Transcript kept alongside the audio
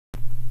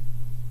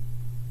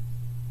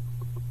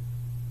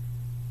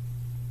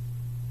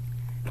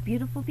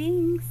Beautiful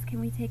beings,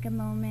 can we take a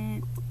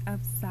moment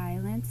of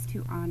silence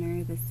to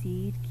honor the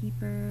seed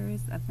keepers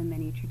of the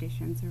many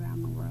traditions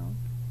around the world?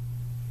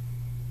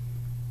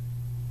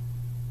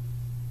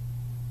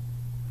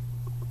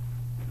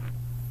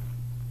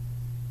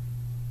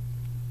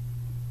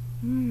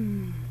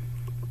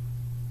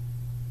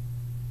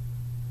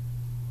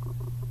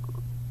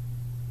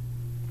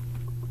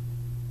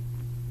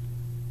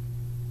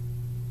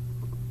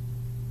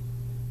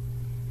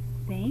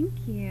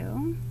 Thank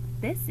you.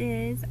 This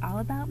is all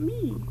about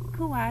me,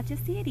 Kuwa,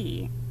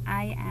 Jasiri.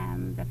 I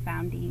am the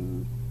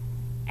founding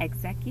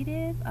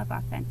executive of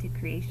Authentic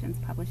Creations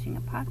Publishing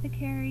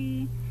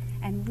Apothecary,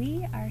 and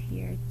we are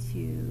here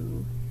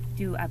to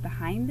do a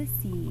behind the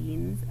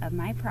scenes of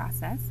my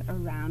process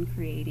around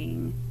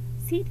creating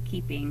Seed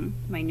Keeping,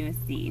 my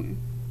newest zine.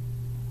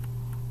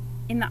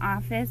 In the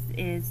office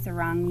is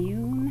Sarang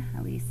Yoon,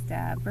 at least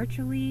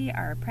virtually,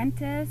 our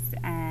apprentice,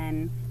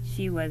 and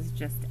she was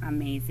just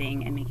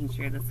amazing in making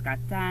sure this got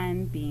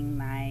done, being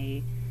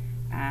my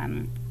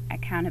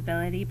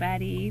accountability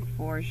buddy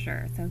for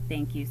sure. So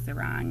thank you,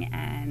 Sarang.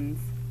 And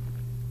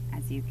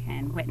as you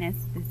can witness,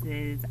 this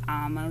is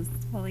almost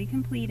fully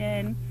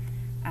completed.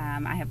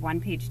 I have one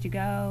page to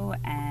go,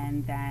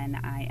 and then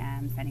I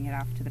am sending it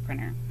off to the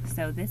printer.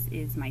 So this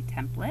is my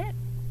template.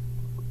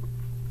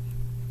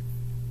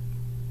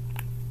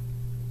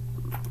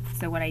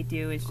 So what I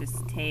do is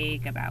just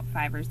take about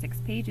 5 or 6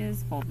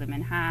 pages, fold them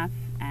in half,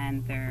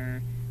 and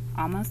they're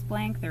almost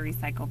blank. They're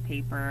recycled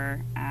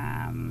paper,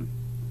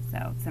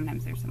 so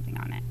sometimes there's something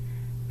on it.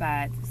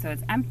 But so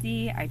it's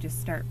empty. I just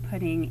start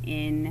putting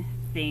in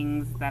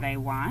things that I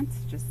want,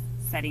 just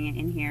setting it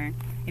in here.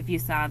 If you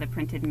saw the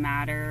Printed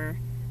Matter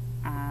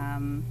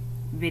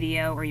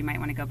video, or you might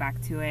want to go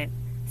back to it,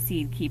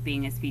 seed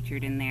keeping is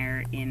featured in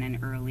there in an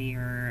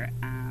earlier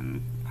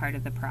part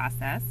of the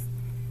process.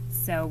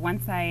 So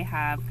once I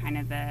have kind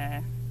of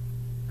the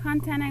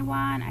content I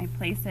want, I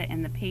place it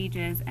in the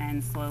pages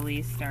and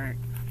slowly start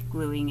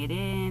gluing it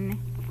in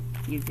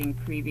using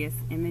previous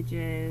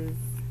images.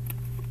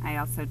 I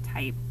also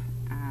type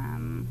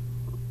on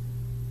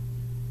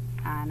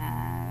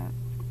a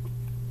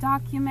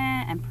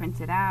document and print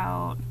it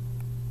out.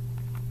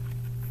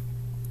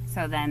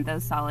 So then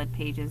those solid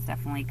pages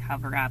definitely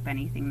cover up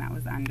anything that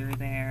was under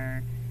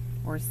there,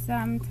 or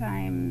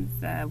sometimes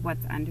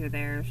what's under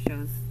there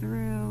shows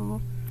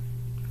through.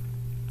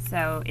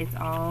 So it's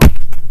all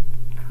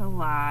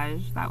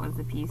collage. That was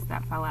a piece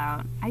that fell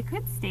out. I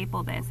could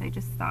staple this. I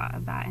just thought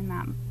of that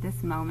in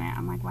this moment.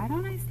 I'm like, why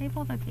don't I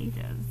staple the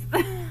pages?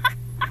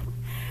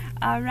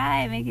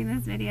 Alright, making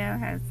this video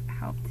has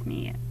helped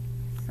me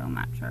so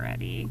much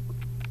already.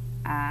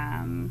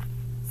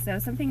 So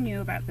something new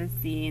about this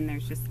zine,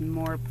 there's just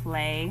more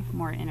play,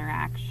 more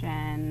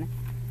interaction.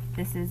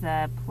 This is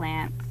a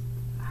plant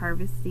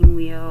harvesting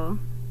wheel.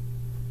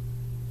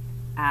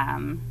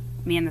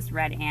 Me and this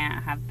red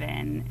ant have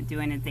been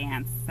doing a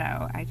dance, so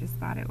I just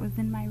thought it was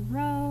in my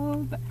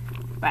robe,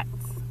 but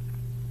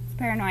it's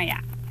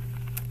paranoia.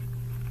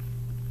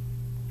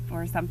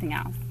 Or something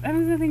else.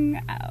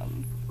 Something else.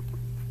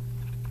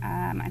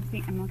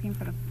 I'm looking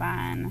for the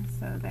fun.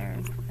 So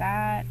there's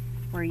that,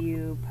 where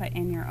you put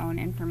in your own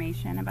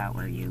information about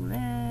where you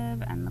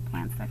live and the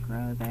plants that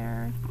grow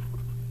there.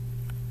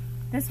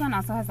 This one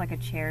also has like a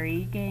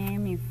cherry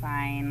game. You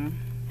find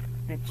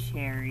the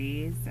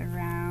cherries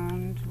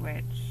around,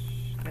 which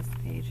this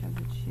page has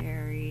a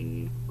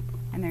cherry,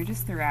 and they're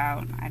just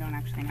throughout. I don't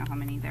actually know how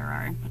many there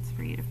are. It's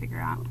for you to figure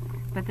out.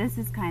 But this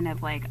is kind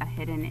of like a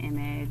hidden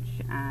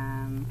image,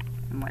 and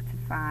what to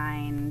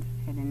find,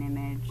 hidden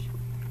image.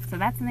 So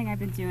that's something I've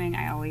been doing.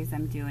 I always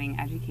am doing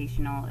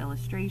educational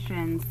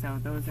illustrations, so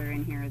those are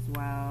in here as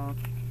well.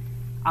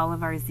 All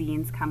of our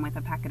zines come with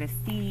a packet of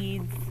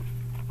seeds.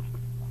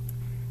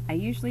 I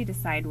usually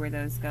decide where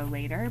those go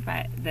later,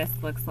 but this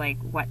looks like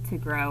what to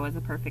grow as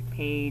a perfect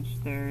page.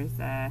 There's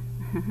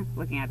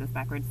looking at this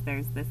backwards,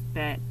 there's this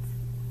bit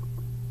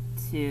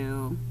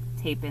to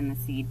tape in the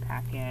seed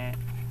packet.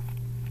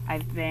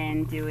 I've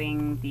been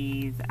doing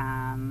these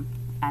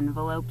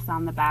envelopes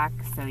on the back,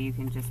 so you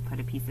can just put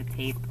a piece of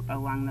tape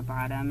along the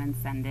bottom and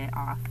send it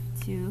off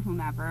to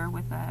whomever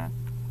with a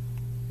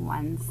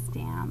 1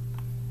 stamp.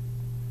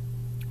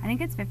 I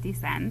think it's 50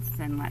 cents,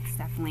 and let's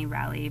definitely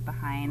rally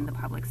behind the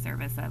public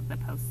service of the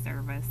post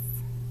service,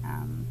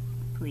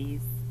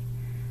 please.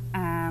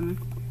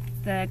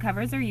 The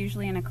covers are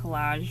usually in a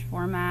collage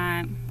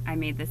format. I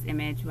made this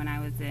image when I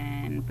was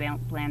in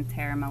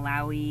Blantyre,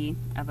 Malawi,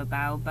 of a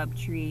baobab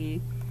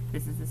tree.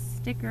 This is a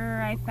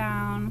sticker I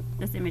found.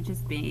 This image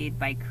is made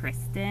by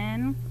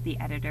Kristen, the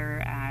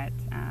editor at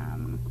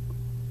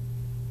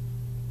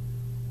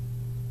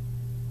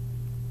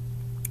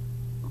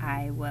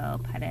I will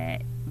put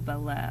it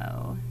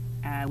below.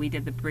 We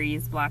did the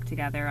breeze block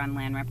together on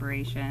land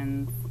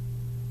reparations.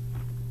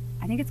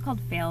 I think it's called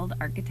Failed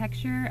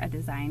Architecture, a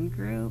design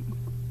group.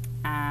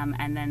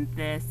 And then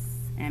this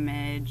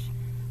image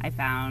I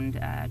found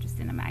just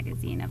in a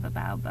magazine of a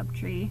baobab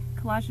tree.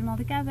 Collaged them all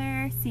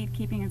together. Seed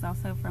keeping is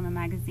also from a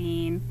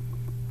magazine.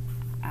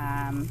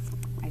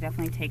 I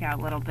definitely take out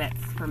little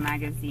bits from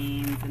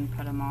magazines and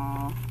put them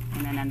all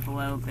in an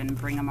envelope and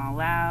bring them all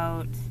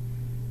out.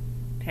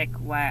 Pick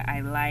what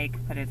I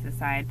like, put it to the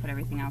side, put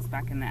everything else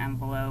back in the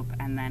envelope,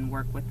 and then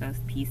work with those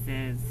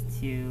pieces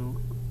to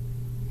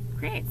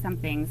create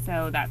something.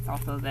 So that's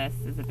also, this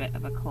is a bit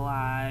of a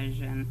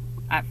collage, and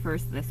at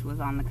first this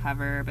was on the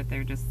cover, but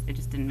it just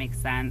didn't make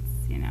sense,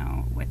 you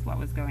know, with what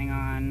was going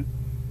on.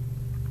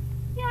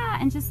 Yeah,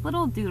 and just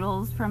little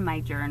doodles from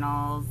my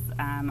journals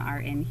are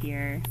in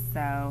here.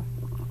 So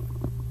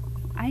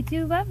I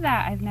do love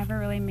that. I've never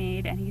really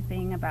made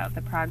anything about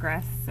the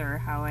progress or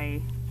how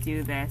I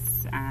do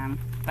this,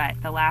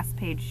 but the last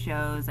page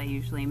shows I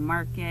usually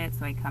mark it,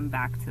 so I come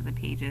back to the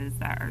pages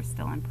that are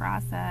still in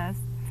process.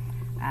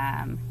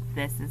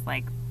 This is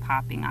like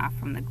popping off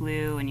from the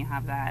glue, and you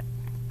have that,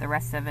 the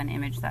rest of an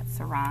image that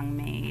Sarang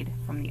made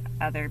from the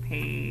other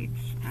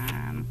page.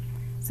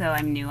 So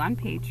I'm new on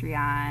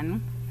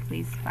Patreon.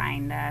 Please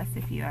find us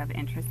if you have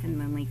interest in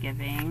moonly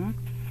giving.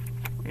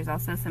 There's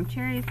also some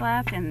cherries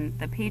left, and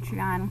the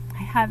Patreon,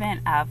 I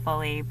haven't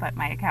fully put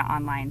my account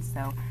online,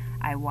 so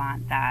I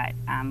want that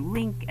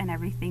link and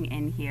everything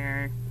in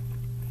here.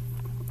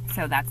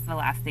 So that's the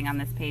last thing on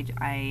this page.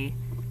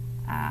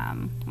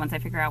 Once I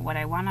figure out what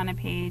I want on a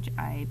page,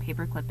 I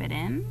paper clip it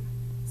in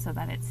so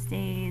that it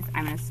stays.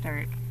 I'm going to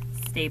start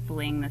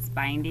stapling this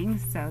binding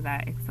so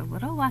that it's a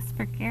little less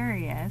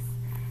precarious.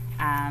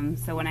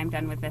 So when I'm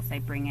done with this, I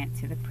bring it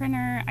to the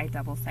printer. I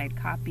double side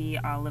copy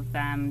all of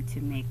them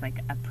to make like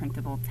a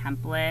printable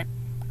template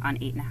on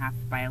 8.5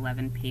 by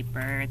 11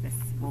 paper. This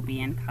will be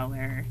in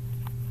color.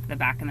 The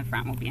back and the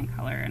front will be in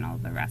color, and all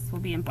the rest will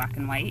be in black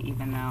and white,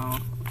 even though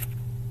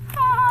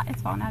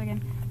it's falling out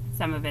again.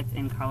 Some of it's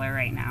in color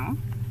right now.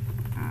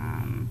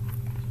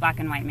 Black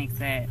and white makes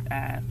it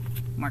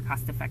more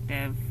cost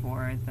effective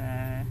for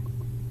the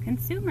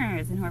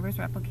consumers and whoever's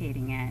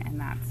replicating it, and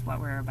that's what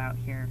we're about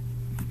here.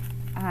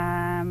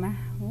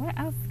 What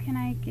else can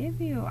I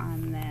give you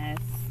on this?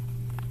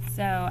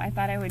 So I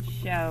thought I would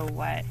show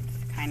what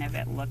kind of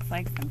it looks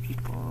like. Some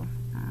people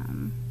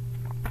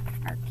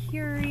are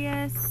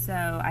curious.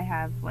 So I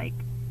have like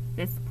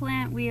this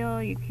plant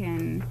wheel.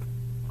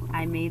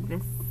 I made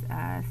this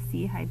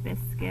sea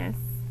hibiscus,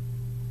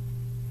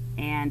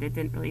 and it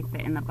didn't really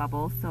fit in the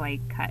bubble, so I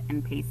cut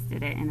and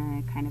pasted it in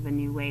a kind of a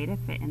new way to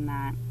fit in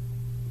that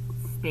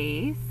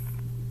space.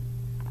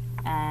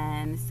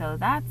 And so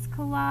that's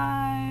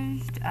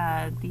collaged.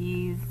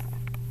 These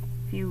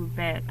few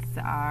bits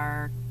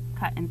are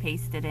cut and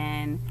pasted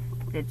in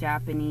the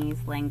Japanese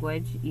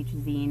language. Each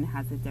zine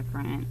has a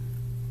different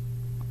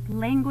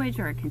language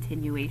or a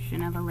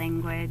continuation of a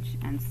language,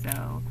 and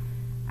so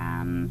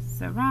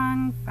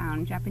Sarang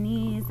found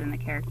Japanese and the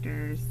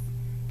characters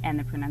and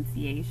the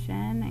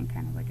pronunciation in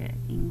kind of like an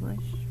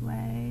English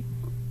way.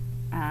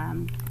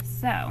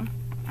 So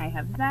I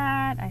have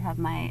that. I have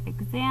my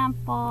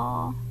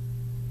example.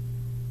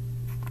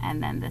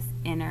 And then this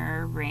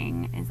inner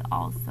ring is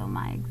also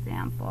my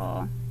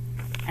example.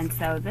 And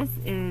so this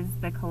is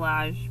the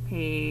collage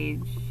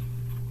page.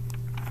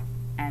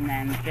 And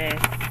then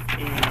this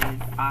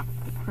is off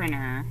the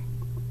printer.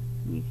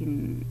 You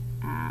can,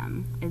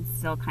 it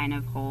still kind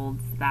of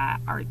holds that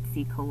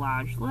artsy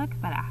collage look,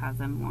 but it has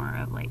a more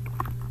of like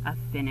a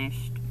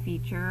finished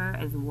feature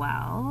as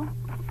well.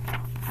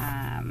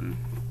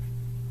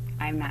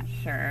 I'm not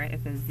sure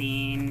if a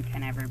zine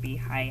can ever be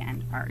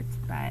high-end art,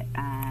 but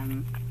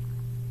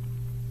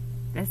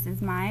this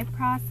is my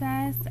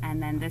process.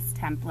 And then this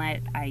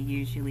template, I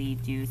usually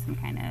do some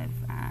kind of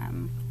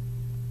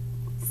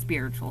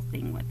spiritual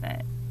thing with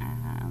it,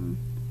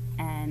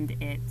 and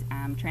it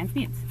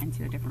transmutes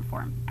into a different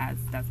form, as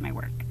does my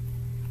work.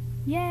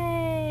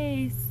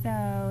 Yay!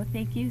 So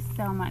thank you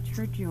so much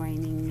for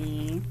joining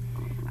me.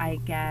 I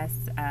guess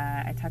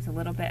I talked a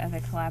little bit of the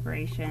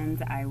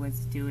collaborations. I was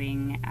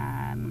doing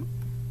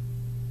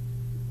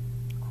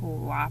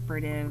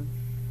Cooperative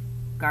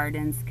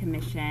Gardens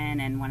Commission,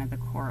 and one of the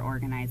core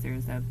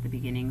organizers of the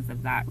beginnings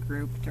of that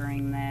group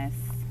during this.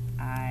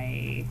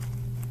 I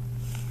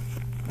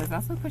was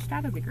also pushed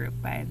out of the group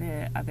by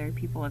the other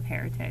people of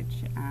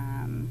heritage,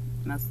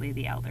 mostly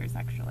the elders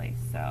actually.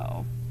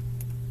 So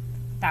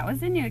that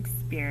was a new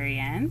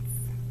experience.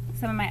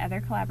 Some of my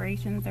other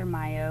collaborations are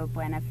Mayo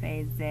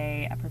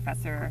Buenafeze, a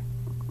professor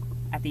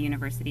at the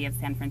University of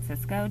San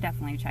Francisco.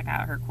 Definitely check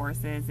out her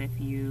courses if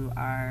you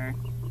are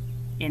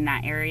in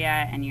that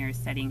area and you're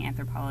studying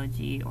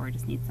anthropology or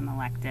just need some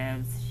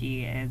electives.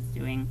 She is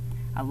doing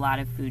a lot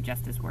of food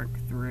justice work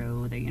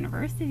through the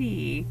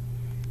university.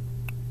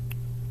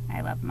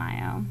 I love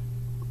Mayo.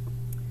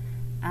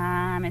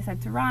 I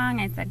said Sarang,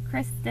 I said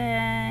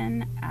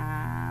Kristen.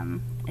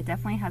 It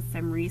definitely has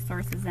some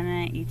resources in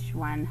it. Each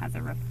one has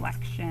a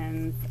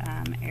reflections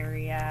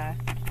area.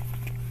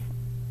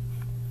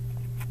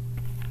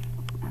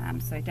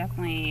 So I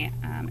definitely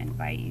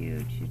invite you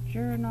to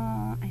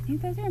journal. I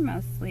think those are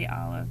mostly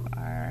all of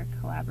our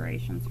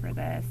collaborations for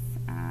this.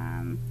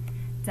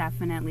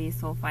 Definitely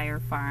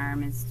Soulfire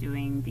Farm is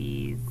doing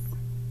these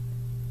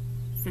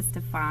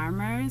Sista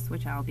Farmers,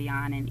 which I'll be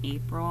on in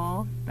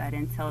April. But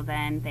until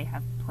then, they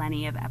have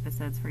plenty of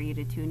episodes for you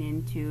to tune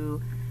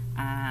into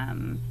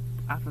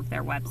off of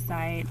their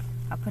website.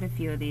 I'll put a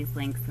few of these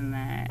links in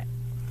the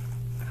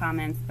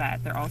comments,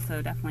 but they're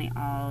also definitely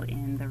all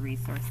in the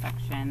resource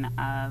section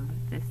of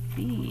the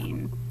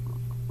zine.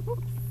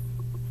 Oops.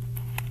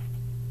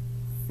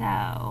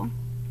 So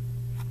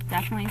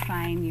definitely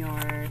find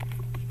your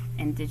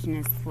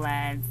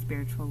indigenous-led,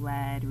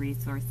 spiritual-led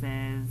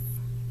resources.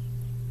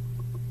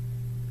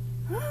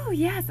 Oh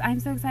yes, I'm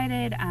so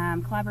excited.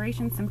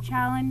 Collaboration, some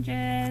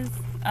challenges,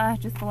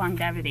 just the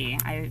longevity.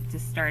 I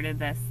just started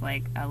this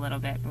like a little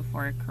bit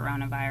before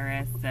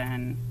coronavirus,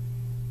 and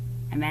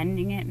I'm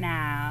ending it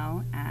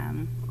now,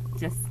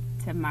 just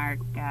to mark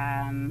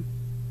the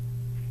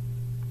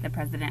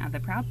president of the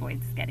Proud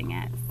Boys getting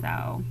it,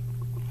 so,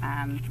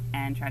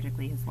 and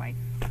tragically his wife.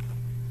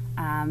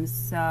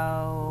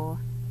 So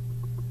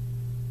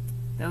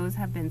those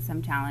have been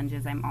some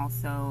challenges. I'm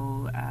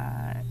also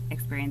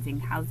experiencing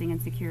housing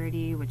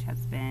insecurity, which has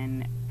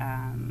been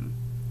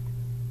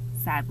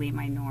sadly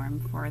my norm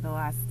for the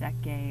last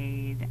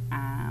decade.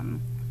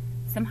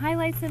 Some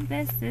highlights of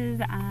this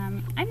is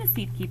I'm a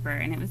seed keeper,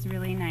 and it was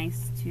really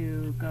nice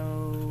to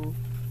go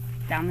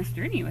down this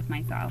journey with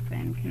myself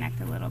and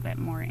connect a little bit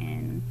more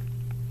in.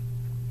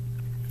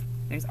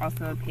 There's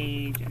also a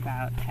page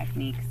about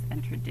techniques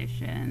and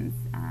traditions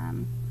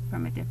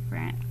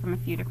from a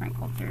few different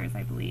cultures,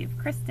 I believe.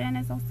 Kristen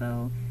is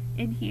also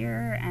in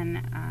here,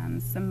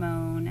 and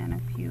Simone, and a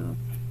few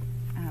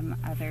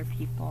other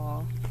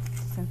people.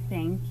 So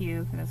thank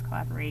you for those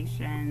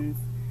collaborations.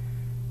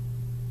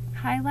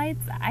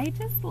 Highlights, I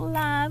just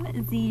love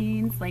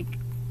zines. Like,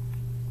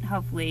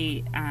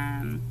 hopefully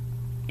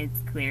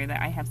it's clear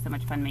that I have so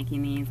much fun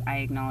making these. I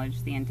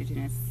acknowledge the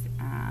indigenous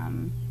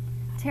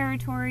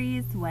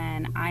territories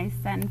when I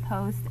send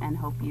posts, and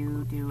hope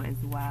you do as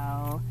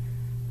well.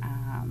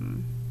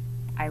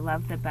 I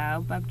love the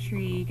baobab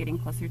tree, getting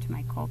closer to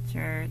my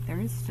culture.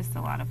 There's just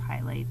a lot of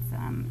highlights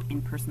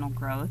in personal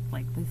growth,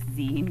 like this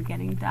zine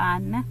getting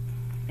done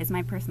is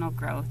my personal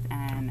growth,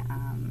 and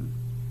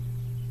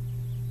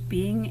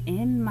being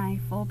in my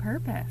full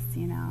purpose,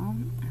 you know.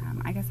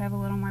 I guess I have a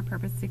little more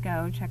purpose to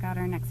go. Check out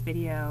our next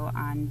video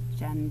on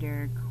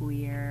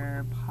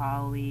genderqueer,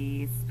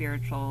 poly,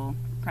 spiritual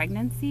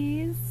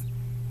pregnancies.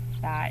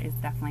 That is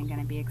definitely going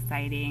to be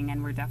exciting,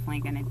 and we're definitely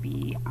going to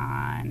be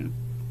on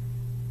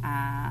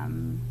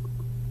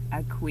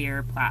a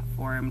queer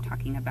platform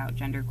talking about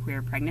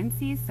genderqueer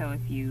pregnancies. So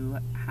if you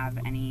have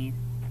any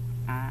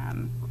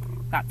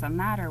thoughts on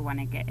that or want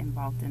to get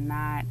involved in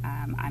that,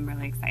 I'm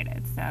really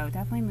excited. So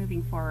definitely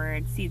moving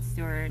forward. Seed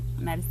steward,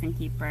 medicine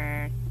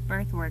keeper,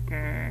 birth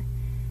worker.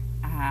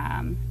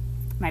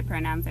 My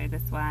pronouns are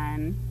this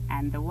one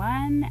and the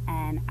one,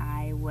 and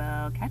I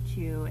will catch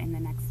you in the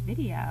next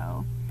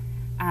video.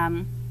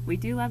 We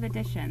do love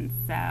additions,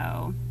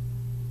 so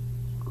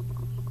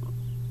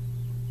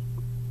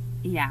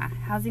yeah,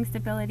 housing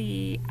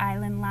stability,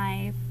 island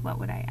life, what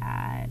would I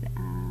add?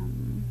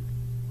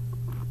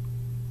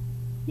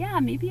 Yeah,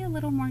 maybe a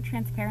little more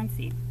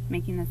transparency.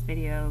 Making this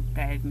video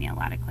gave me a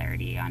lot of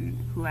clarity on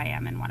who I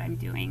am and what I'm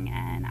doing,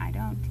 and I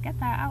don't get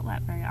that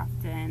outlet very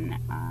often.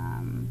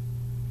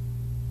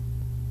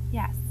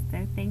 Yes,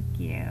 so thank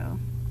you.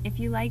 If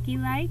you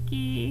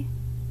likey,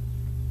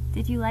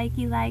 did you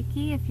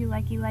likey? If you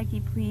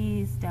likey,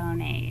 please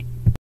donate.